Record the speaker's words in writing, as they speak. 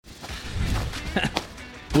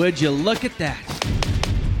Would you look at that?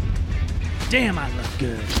 Damn, I look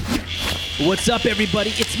good. What's up,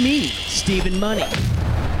 everybody? It's me, Stephen Money.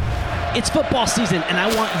 It's football season, and I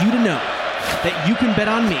want you to know that you can bet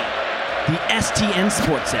on me, the STN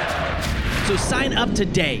Sports app. So sign up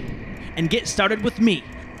today and get started with me,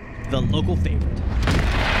 the local favorite.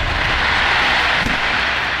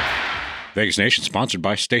 Vegas Nation sponsored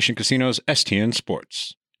by Station Casinos STN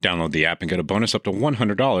Sports. Download the app and get a bonus up to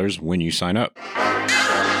 $100 when you sign up.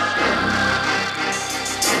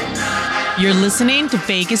 You're listening to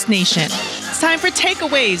Vegas Nation. It's time for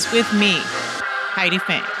takeaways with me, Heidi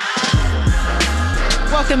Fang.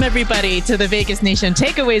 Welcome, everybody, to the Vegas Nation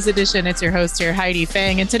Takeaways Edition. It's your host here, Heidi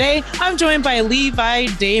Fang. And today I'm joined by Levi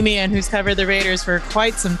Damien, who's covered the Raiders for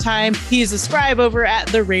quite some time. He's a scribe over at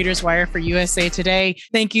the Raiders Wire for USA Today.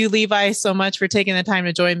 Thank you, Levi, so much for taking the time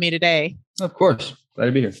to join me today. Of course. Glad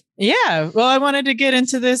to be here. Yeah. Well, I wanted to get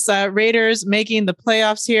into this Raiders making the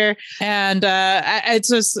playoffs here. And it's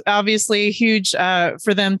just obviously huge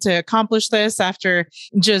for them to accomplish this after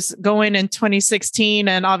just going in 2016.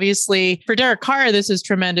 And obviously for Derek Carr, this is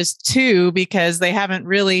tremendous too, because he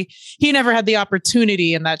never had the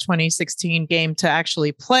opportunity in that 2016 game to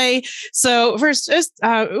actually play. So first,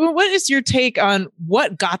 what is your take on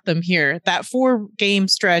what got them here, that 4-game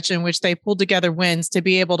stretch in which they pulled together wins to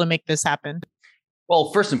be able to make this happen?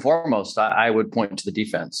 Well, first and foremost, I would point to the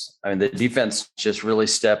defense. I mean, the defense just really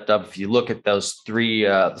stepped up. If you look at those three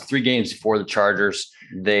games before the Chargers,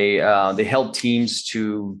 they held teams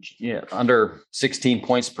to under 16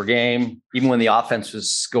 points per game. Even when the offense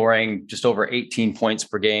was scoring just over 18 points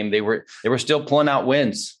per game, they were still pulling out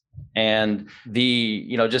wins. And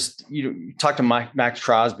you talk to Max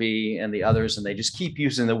Crosby and the others, and they just keep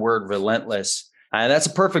using the word relentless. And that's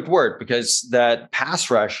a perfect word, because that pass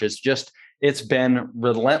rush is it's been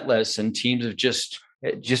relentless, and teams have just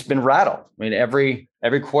been rattled. I mean, every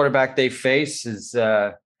quarterback they face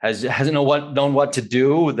hasn't known what to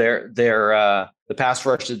do. The pass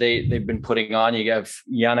rush that they've been putting on. You have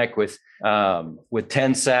Yannick with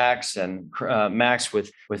 10 sacks and Max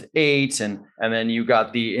with 8, and then you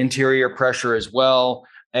got the interior pressure as well,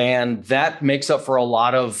 and that makes up for a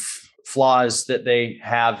lot of flaws that they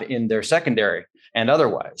have in their secondary. And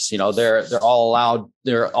otherwise, they're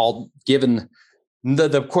all given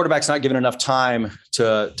the quarterback's not given enough time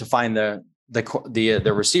to find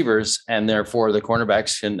the receivers, and therefore the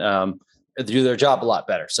cornerbacks can do their job a lot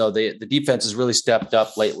better. So the defense has really stepped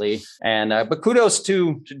up lately. And but kudos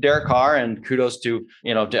to Derek Carr, and kudos to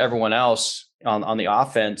everyone else on the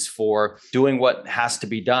offense for doing what has to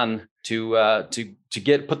be done to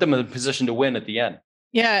put them in a position to win at the end.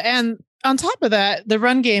 Yeah, and on top of that, the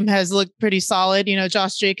run game has looked pretty solid.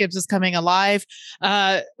 Josh Jacobs is coming alive.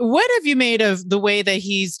 What have you made of the way that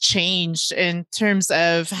he's changed in terms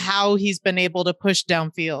of how he's been able to push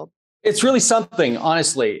downfield? It's really something,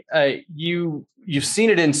 honestly. You've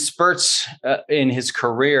seen it in spurts in his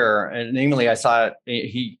career, and namely, I saw it.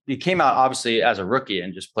 He came out obviously as a rookie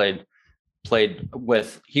and just played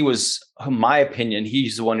with. He was, in my opinion,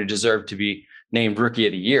 he's the one who deserved to be named Rookie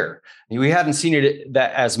of the Year. We hadn't seen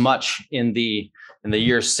that as much in the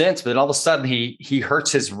years since, but then all of a sudden he hurts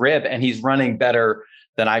his rib and he's running better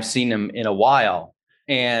than I've seen him in a while,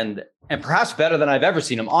 and perhaps better than I've ever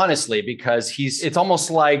seen him, honestly, because it's almost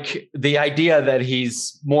like the idea that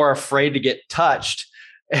he's more afraid to get touched.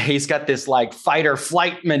 He's got this like fight or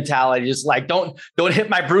flight mentality, just like don't hit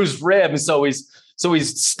my bruised rib. And so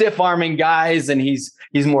he's stiff arming guys, and he's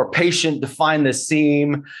more patient to find the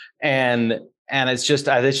seam, and it's just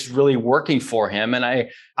really working for him. And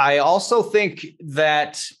I also think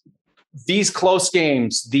that these close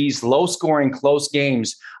games, these low scoring close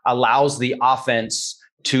games, allows the offense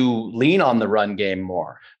to lean on the run game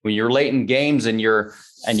more. When you're late in games and you're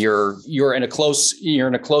in a close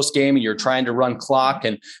game and you're trying to run clock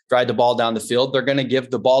and drive the ball down the field, they're going to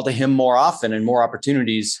give the ball to him more often, and more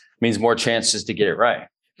opportunities means more chances to get it right.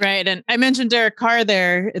 Right. And I mentioned Derek Carr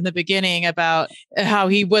there in the beginning about how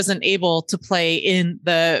he wasn't able to play in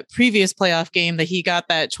the previous playoff game that he got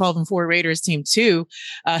that 12-4 Raiders team too.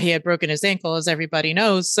 He had broken his ankle, as everybody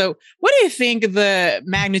knows. So what do you think the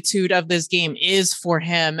magnitude of this game is for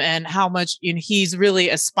him, and how much he's really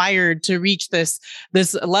aspired to reach this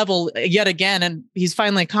level yet again, and he's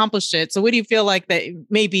finally accomplished it? So what do you feel like that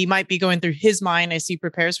maybe might be going through his mind as he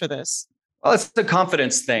prepares for this? Well, it's the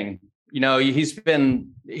confidence thing.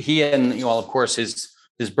 He and of course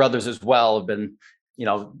his brothers as well have been,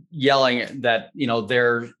 yelling that,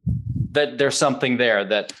 there's something there,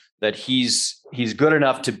 that he's good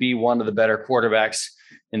enough to be one of the better quarterbacks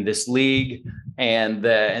in this league. And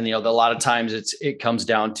a lot of times it comes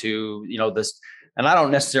down to, And I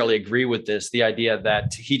don't necessarily agree with this, the idea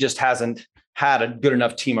that he just hasn't had a good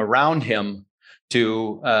enough team around him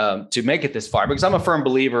to make it this far, because I'm a firm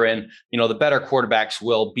believer in, the better quarterbacks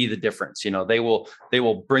will be the difference. They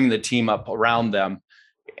will bring the team up around them.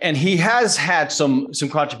 And he has had some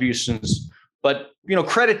contributions, but,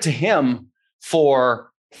 credit to him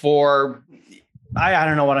for I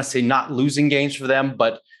don't know what I say, not losing games for them,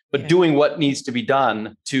 but doing what needs to be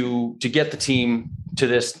done to get the team to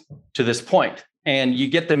this point. And you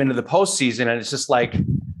get them into the postseason, and it's just like,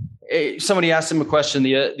 somebody asked him a question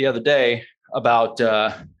the other day about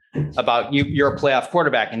you're a playoff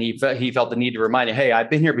quarterback, and he felt the need to remind you, hey, I've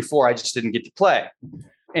been here before, I just didn't get to play.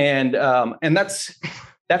 And that's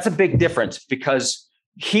a big difference, because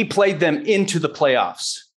he played them into the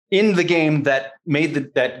playoffs in the game that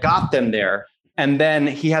got them there. And then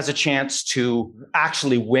he has a chance to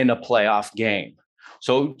actually win a playoff game.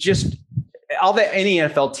 So just all that any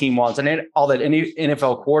NFL team wants, and all that any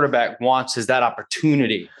NFL quarterback wants, is that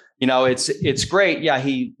opportunity. It's great. Yeah,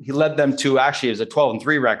 he led them to, actually, it was a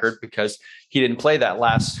 12-3 record because he didn't play that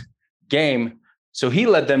last game. So he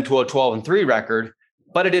led them to a 12-3 record,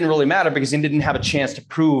 but it didn't really matter because he didn't have a chance to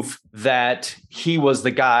prove that he was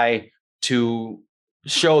the guy to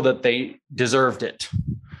show that they deserved it.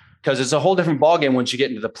 Because it's a whole different ballgame once you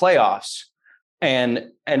get into the playoffs,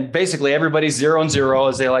 and basically everybody's 0-0,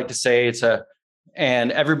 as they like to say.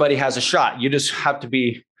 And everybody has a shot. You just have to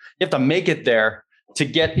make it there to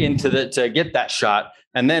get to get that shot,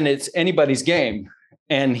 and then it's anybody's game.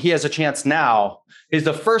 And he has a chance now. Is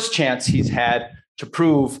the first chance he's had to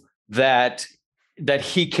prove that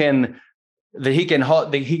he can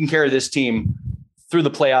carry this team through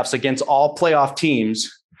the playoffs against all playoff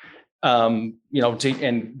teams. And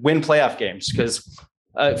win playoff games, because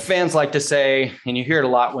fans like to say, and you hear it a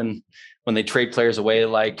lot when they trade players away,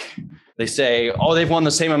 like they say, oh, they've won the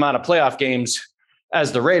same amount of playoff games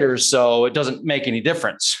as the Raiders, so it doesn't make any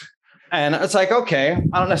difference. And it's like, okay,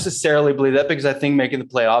 I don't necessarily believe that, because I think making the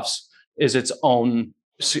playoffs is its own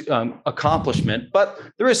accomplishment. But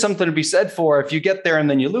there is something to be said for, if you get there and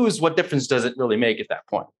then you lose, what difference does it really make at that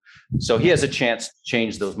point? So he has a chance to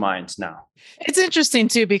change those minds now. It's interesting,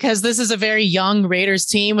 too, because this is a very young Raiders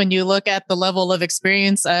team. When you look at the level of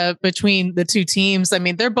experience between the two teams, I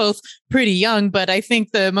mean, they're both pretty young, but I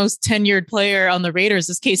think the most tenured player on the Raiders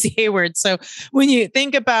is Casey Hayward. So when you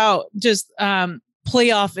think about just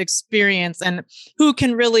playoff experience and who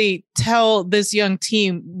can really tell this young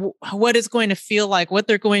team what it's going to feel like, what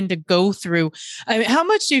they're going to go through, I mean, how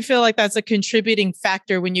much do you feel like that's a contributing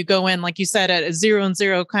factor when you go in, like you said, at a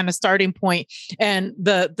 0-0 kind of starting point, and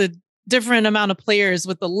the different amount of players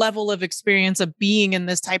with the level of experience of being in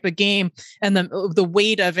this type of game and the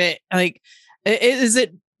weight of it? Like, is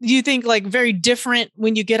it, do you think, like, very different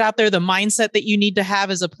when you get out there, the mindset that you need to have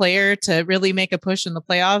as a player to really make a push in the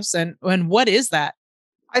playoffs? And what is that?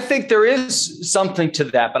 I think there is something to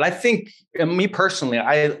that, but I think, me personally,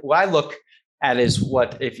 what I look at is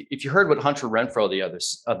if you heard what Hunter Renfrow the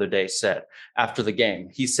other day said after the game.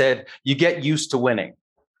 He said, you get used to winning.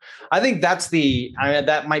 I think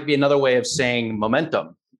that might be another way of saying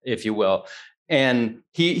momentum, if you will. And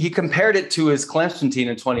he compared it to his Clemson team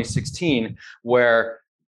in 2016, where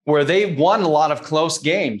they won a lot of close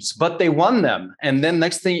games, but they won them. And then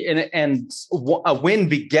next thing, and a win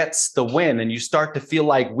begets the win. And you start to feel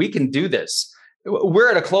like, we can do this. We're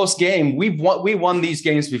at a close game. We won these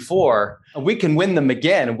games before. We can win them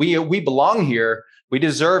again. We belong here. We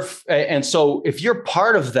deserve. And so if you're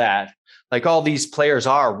part of that, like all these players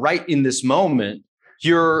are right in this moment,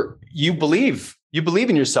 you believe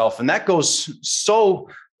in yourself. And that goes so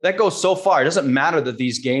far. It doesn't matter that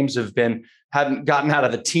these games hadn't gotten out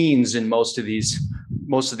of the teens in most of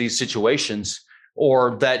these situations,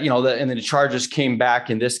 or that, and then the Chargers came back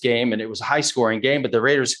in this game and it was a high scoring game, but the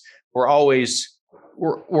Raiders were always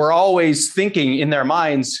thinking in their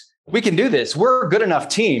minds, we can do this. We're a good enough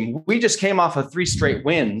team. We just came off of 3 straight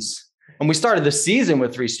wins, and we started the season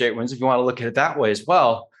with 3 straight wins, if you want to look at it that way as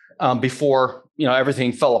well, before,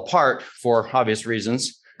 everything fell apart for obvious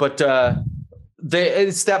reasons. But,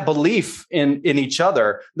 it's that belief in each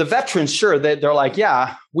other. The veterans, sure, they're like,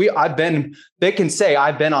 yeah, they can say,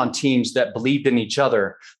 I've been on teams that believed in each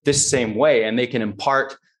other this same way, and they can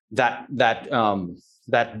impart that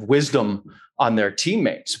wisdom on their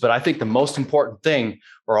teammates. But I think the most important thing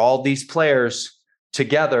are all these players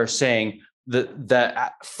together saying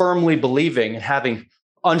that firmly believing and having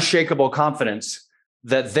unshakable confidence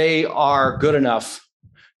that they are good enough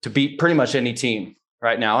to beat pretty much any team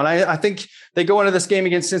right now. And I think they go into this game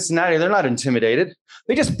against Cincinnati, they're not intimidated.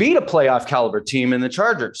 They just beat a playoff caliber team in the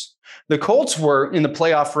Chargers. The Colts were in the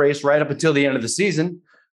playoff race right up until the end of the season.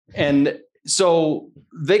 And So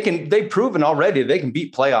they've proven already they can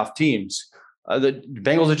beat playoff teams. The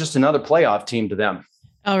Bengals are just another playoff team to them.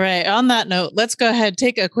 All right. On that note, let's go ahead,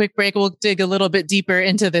 take a quick break. We'll dig a little bit deeper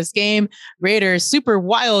into this game. Raiders super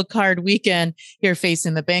wild card weekend here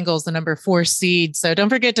facing the Bengals, the number 4 seed. So don't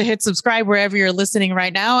forget to hit subscribe wherever you're listening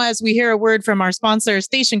right now as we hear a word from our sponsor,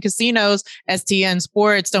 Station Casinos, STN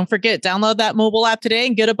Sports. Don't forget, download that mobile app today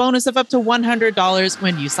and get a bonus of up to $100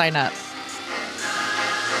 when you sign up.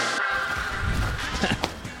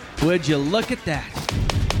 Would you look at that?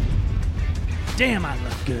 Damn, I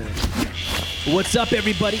look good. What's up,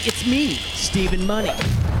 everybody? It's me, Stephen Money.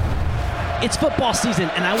 It's football season,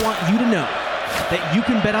 and I want you to know that you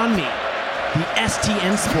can bet on me, the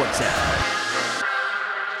STN Sports app.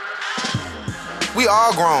 We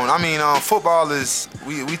all grown. I mean, football is,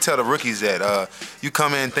 we tell the rookies that you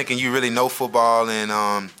come in thinking you really know football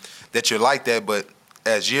and that you're like that, but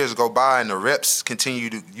as years go by and the reps you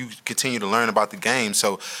continue to learn about the game.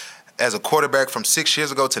 So as a quarterback from 6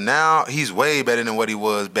 years ago to now, he's way better than what he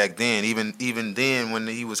was back then, even then when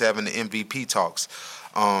he was having the MVP talks.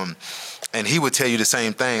 And he would tell you the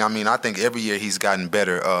same thing. I mean, I think every year he's gotten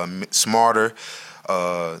better, smarter,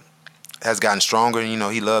 has gotten stronger. You know,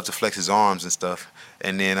 he loves to flex his arms and stuff.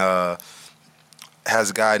 And then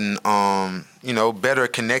has gotten, better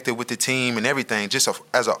connected with the team and everything, just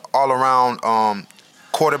as an all-around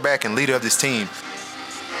quarterback and leader of this team.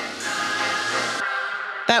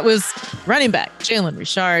 That was running back Jalen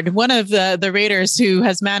Richard, one of the Raiders who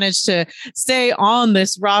has managed to stay on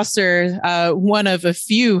this roster, one of a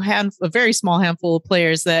very small handful of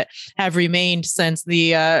players that have remained since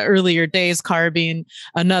the earlier days, Carr being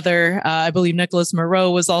another. I believe Nicholas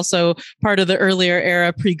Moreau was also part of the earlier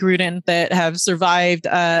era pre-Gruden that have survived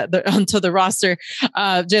onto the roster.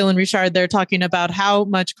 Jalen Richard, they're talking about how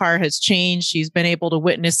much Carr has changed. He's been able to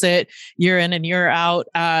witness it year in and year out.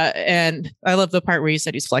 And I love the part where he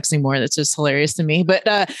said he's flexing more. That's just hilarious to me. But,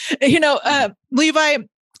 Levi,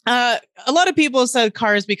 a lot of people said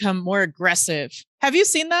Carr has become more aggressive. Have you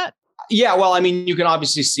seen that? Yeah, well, I mean, you can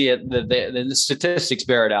obviously see it. The statistics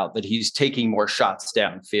bear it out that he's taking more shots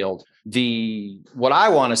downfield. What I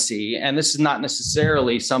want to see, and this is not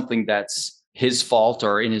necessarily something that's his fault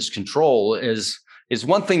or in his control, is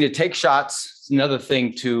one thing to take shots, it's another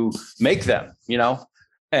thing to make them,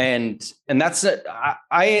 and that's it.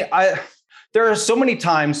 There are so many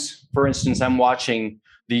times, for instance, I'm watching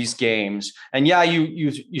these games, and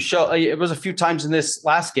you show, it was a few times in this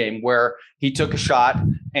last game where he took a shot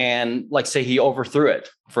and, like, say he overthrew it,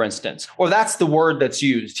 for instance, or that's the word that's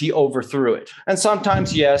used. He overthrew it. And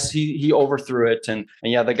sometimes, yes, he overthrew it and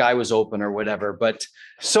the guy was open or whatever. But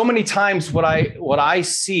so many times what I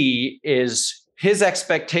see is his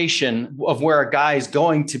expectation of where a guy is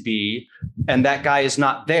going to be, and that guy is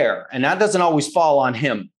not there. And that doesn't always fall on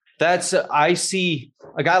him. I see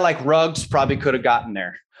a guy like Ruggs probably could have gotten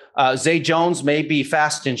there. Zay Jones may be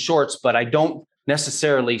fast in shorts, but I don't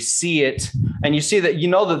necessarily see it. And you see that,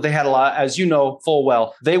 that they had a lot, as you know full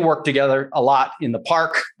well, they work together a lot in the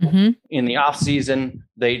park, in the off season.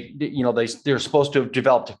 They're supposed to have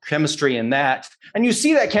developed chemistry in that. And you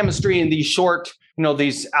see that chemistry in these short,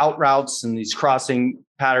 these out routes and these crossing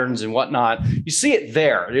patterns and whatnot. You see it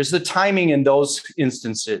there. There's the timing in those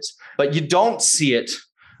instances, but you don't see it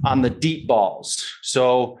on the deep balls.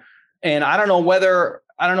 So, and I don't know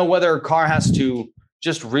whether Carr has to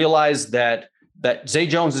just realize that Zay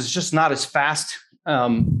Jones is just not as fast out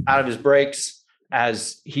of his breaks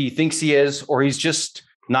as he thinks he is, or he's just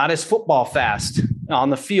not as football fast on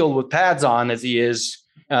the field with pads on as he is,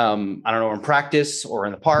 in practice or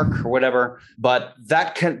in the park or whatever. But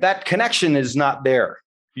that connection is not there.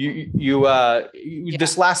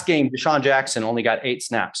 This last game, Deshaun Jackson only got 8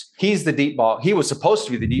 snaps. He's the deep ball. He was supposed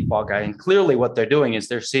to be the deep ball guy. And clearly what they're doing is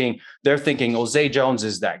they're thinking, Zay Jones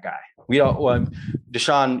is that guy.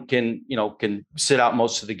 Deshaun can sit out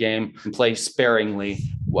most of the game and play sparingly.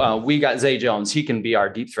 We got Zay Jones. He can be our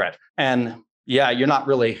deep threat. And you're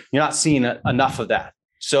not seeing enough of that.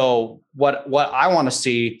 So what I want to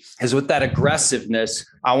see is, with that aggressiveness,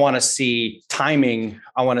 I want to see timing.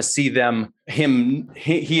 I want to see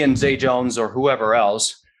he and Zay Jones or whoever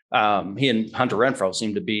else. He and Hunter Renfrow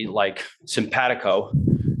seem to be like simpatico.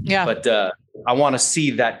 Yeah. But I want to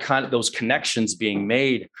see those connections being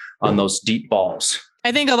made on those deep balls.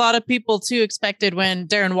 I think a lot of people too expected when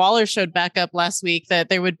Darren Waller showed back up last week that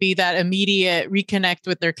there would be that immediate reconnect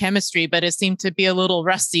with their chemistry, but it seemed to be a little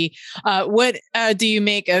rusty. What do you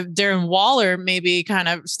make of Darren Waller maybe kind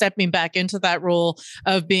of stepping back into that role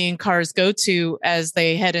of being Carr's go-to as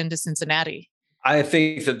they head into Cincinnati? I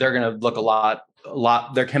think that they're going to look a lot,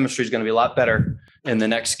 their chemistry is going to be a lot better in the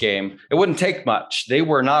next game. It wouldn't take much. They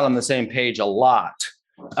were not on the same page a lot.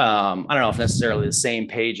 I don't know if necessarily the same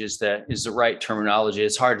page is the right terminology.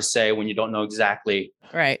 It's hard to say when you don't know exactly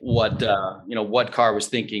right what what Carr was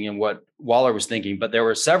thinking and what Waller was thinking. But there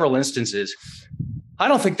were several instances. I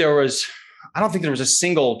don't think there was a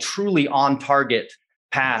single truly on target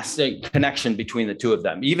pass connection between the two of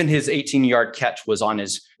them. Even his 18-yard catch was on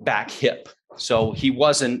his back hip, so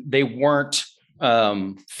they weren't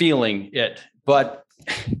feeling it. But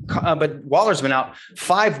Waller's been out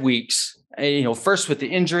 5 weeks. First with the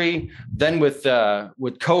injury, then with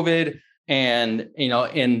COVID, and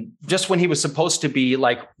just when he was supposed to be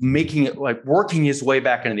working his way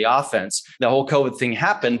back into the offense, the whole COVID thing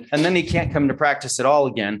happened, and then he can't come to practice at all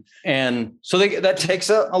again. And so that takes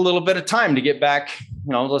a little bit of time to get back.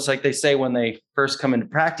 Just like they say when they first come into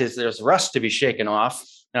practice, there's rust to be shaken off,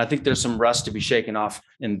 and I think there's some rust to be shaken off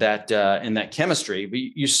in that chemistry. But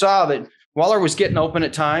you saw that Waller was getting open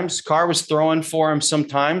at times. Carr was throwing for him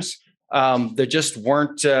sometimes. They just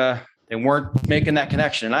weren't making that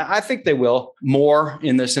connection. And I think they will more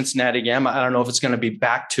in the Cincinnati game. I don't know if it's going to be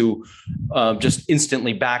back to just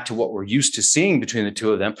instantly back to what we're used to seeing between the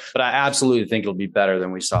two of them, but I absolutely think it'll be better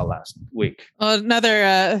than we saw last week. Well,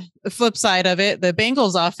 another flip side of it, the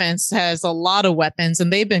Bengals offense has a lot of weapons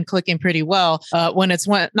and they've been clicking pretty well. When it's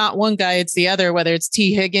not one guy, it's the other, whether it's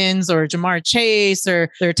T. Higgins or Jamar Chase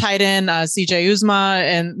or their tight end, CJ Uzomah.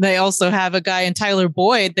 And they also have a guy in Tyler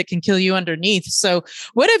Boyd that can kill you underneath. So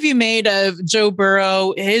what have you made of Joe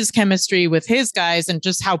Burrow, his chemistry with his guys, and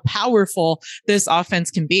just how powerful this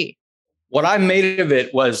offense can be? What I made of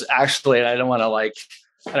it was actually, and I don't want to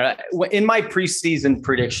in my preseason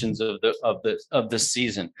predictions of the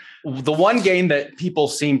season, the one game that people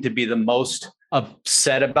seem to be the most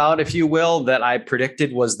upset about, if you will, that I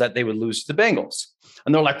predicted was that they would lose to the Bengals.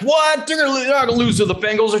 And they're like, what? They're not going to lose to the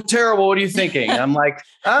Bengals. They're terrible. What are you thinking? And I'm like,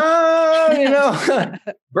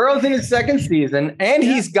 Burrow's in his second season and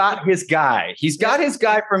he's got his guy. He's got his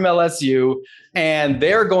guy from LSU and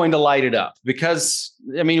they're going to light it up because,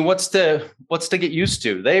 I mean, what's to get used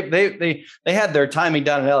to? They had their timing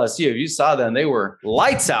down at LSU. You saw them, they were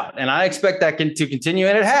lights out, and I expect that to continue,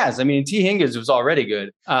 and it has. I mean, T. Higgins was already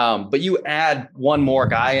good, but you add one more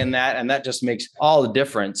guy in that, and that just makes all the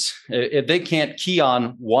difference. If they can't key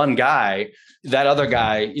on one guy, that other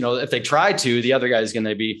guy, if they try to, the other guy is going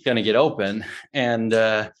to get open, and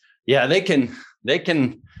they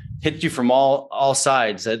can hit you from all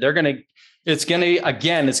sides. It's going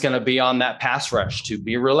to be on that pass rush to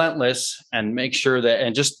be relentless and make sure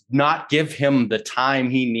and just not give him the time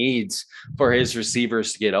he needs for his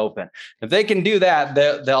receivers to get open. If they can do that,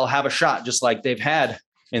 they'll have a shot just like they've had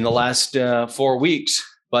in the last 4 weeks.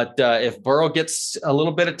 But if Burrow gets a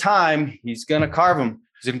little bit of time, he's going to carve him.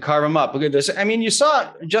 He's going to carve him up. Look at this. I mean, you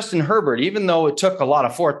saw Justin Herbert, even though it took a lot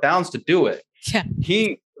of fourth downs to do it. Yeah.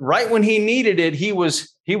 Right when he needed it, he was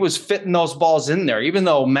fitting those balls in there, even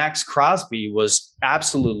though Max Crosby was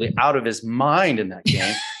absolutely out of his mind in that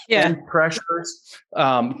game. Yeah. And pressures,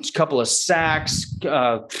 a couple of sacks,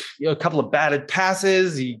 a couple of batted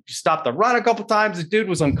passes. He stopped the run a couple of times. The dude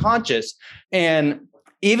was unconscious. And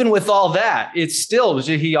even with all that, he was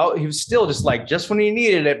still just like, just when he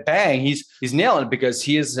needed it, bang, he's nailing it because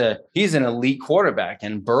he's an elite quarterback,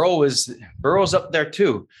 and Burrow's up there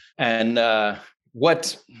too. And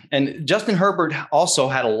Justin Herbert also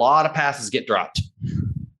had a lot of passes get dropped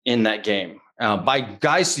in that game by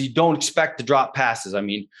guys you don't expect to drop passes. I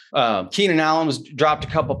mean, Keenan Allen dropped a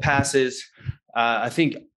couple passes. I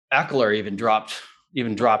think Eckler even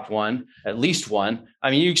dropped one, at least one. I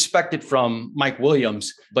mean, you expect it from Mike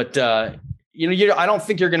Williams, but I don't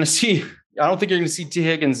think you're going to see T.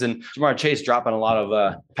 Higgins and Jamar Chase dropping a lot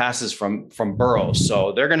of passes from Burrow.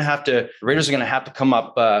 So the Raiders are going to have to come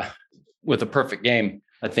up with a perfect game,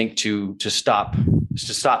 I think, to stop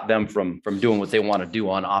them from doing what they want to do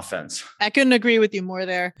on offense. I couldn't agree with you more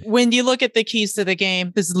there. When you look at the keys to the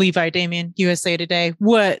game, this is Levi Damien, USA Today.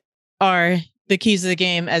 What are the keys to the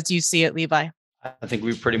game as you see it, Levi? I think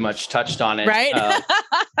we've pretty much touched on it. Right?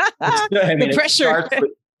 The pressure.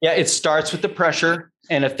 It starts with the pressure.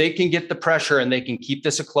 And if they can get the pressure and they can keep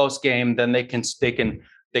this a close game, then they can keep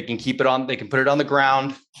it on. They can put it on the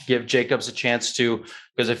ground, give Jacobs a chance to,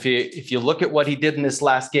 because if you look at what he did in this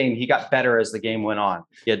last game, he got better as the game went on.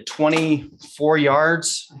 He had 24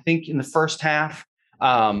 yards, I think, in the first half.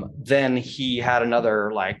 Then he had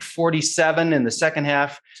another 47 in the second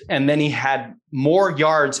half. And then he had more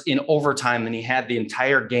yards in overtime than he had the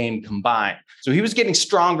entire game combined. So he was getting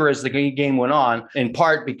stronger as the game went on, in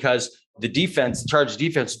part because the Chargers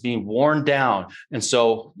defense is being worn down. And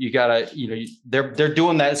so you gotta, they're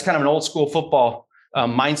doing that. It's kind of an old school football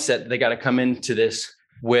mindset they got to come into this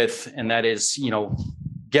with, and that is,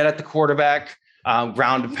 get at the quarterback,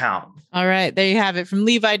 ground and pound. All right, there you have it from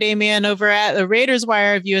Levi Damien over at the Raiders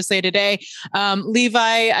Wire of USA Today.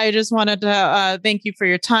 Levi, I just wanted to thank you for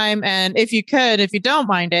your time. And if you don't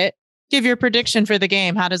mind it, give your prediction for the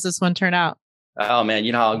game. How does this one turn out? Oh man,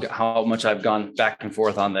 you know how much I've gone back and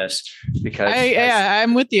forth on this because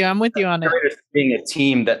I'm with you. I'm with you on it. Being a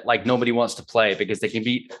team that like nobody wants to play because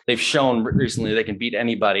they've shown recently they can beat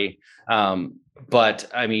anybody. But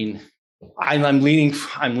I mean, I'm leaning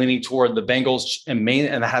toward the Bengals and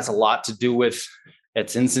that has a lot to do with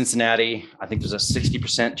it's in Cincinnati. I think there's a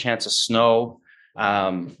 60% chance of snow.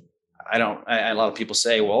 A lot of people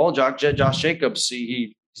say, well, Josh Jacobs,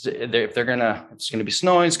 if it's going to be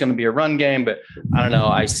snowing, it's going to be a run game, but I don't know.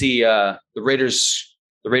 I see the Raiders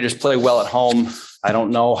play well at home. I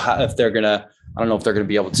don't know if they're going to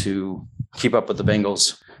be able to keep up with the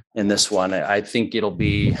Bengals in this one. I think it'll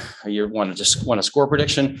be, you want a score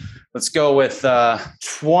prediction? Let's go with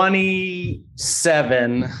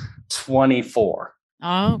 27-24.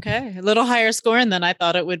 Oh, okay. A little higher scoring than I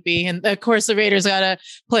thought it would be. And of course, the Raiders got to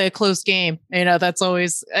play a close game. That's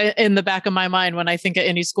always in the back of my mind when I think of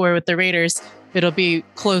any score with the Raiders. It'll be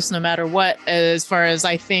close no matter what. As far as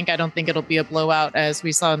I don't think it'll be a blowout as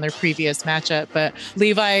we saw in their previous matchup. But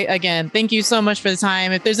Levi, again, thank you so much for the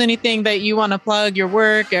time. If there's anything that you want to plug, your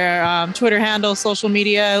work or Twitter handle, social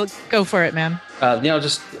media, go for it, man.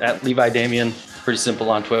 Just at Levi Damien. Pretty simple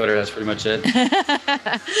on Twitter. That's pretty much it.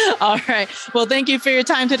 All right. Well, thank you for your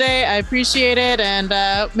time today. I appreciate it. And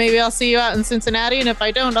maybe I'll see you out in Cincinnati. And if I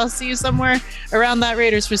don't, I'll see you somewhere around that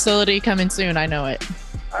Raiders facility coming soon. I know it.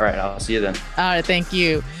 All right. I'll see you then. All right. Thank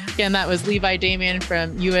you. Again, that was Levi Damien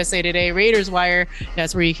from USA Today, Raiders Wire.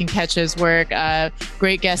 That's where you can catch his work.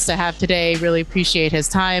 Great guest to have today. Really appreciate his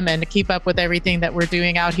time and to keep up with everything that we're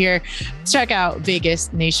doing out here. Check out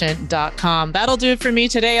VegasNation.com. That'll do it for me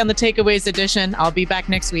today on the Takeaways edition. I'll be back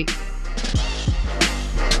next week.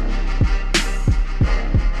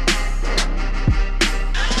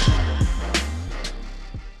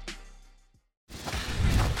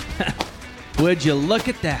 Would you look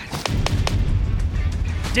at that?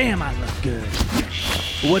 Damn, I look good.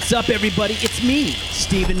 What's up, everybody? It's me,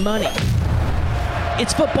 Stephen Money.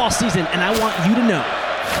 It's football season, and I want you to know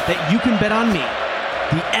that you can bet on me,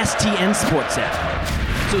 the STN Sports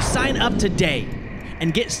app. So sign up today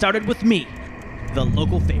and get started with me, the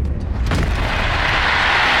local favorite.